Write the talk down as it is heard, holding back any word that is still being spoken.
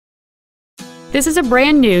This is a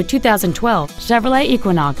brand new 2012 Chevrolet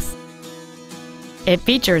Equinox. It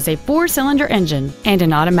features a 4-cylinder engine and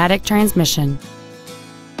an automatic transmission.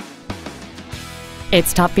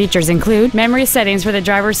 Its top features include memory settings for the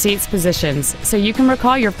driver's seat's positions, so you can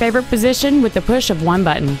recall your favorite position with the push of one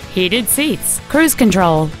button, heated seats, cruise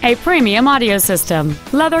control, a premium audio system,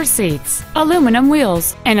 leather seats, aluminum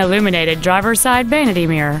wheels, an illuminated driver's side vanity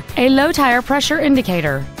mirror, a low tire pressure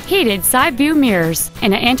indicator, heated side view mirrors,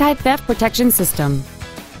 and an anti-theft protection system.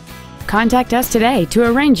 Contact us today to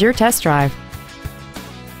arrange your test drive.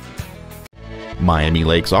 Miami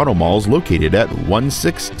Lakes Automall is located at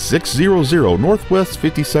 16600 Northwest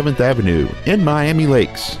 57th Avenue in Miami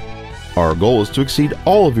Lakes. Our goal is to exceed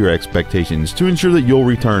all of your expectations to ensure that you'll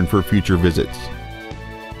return for future visits.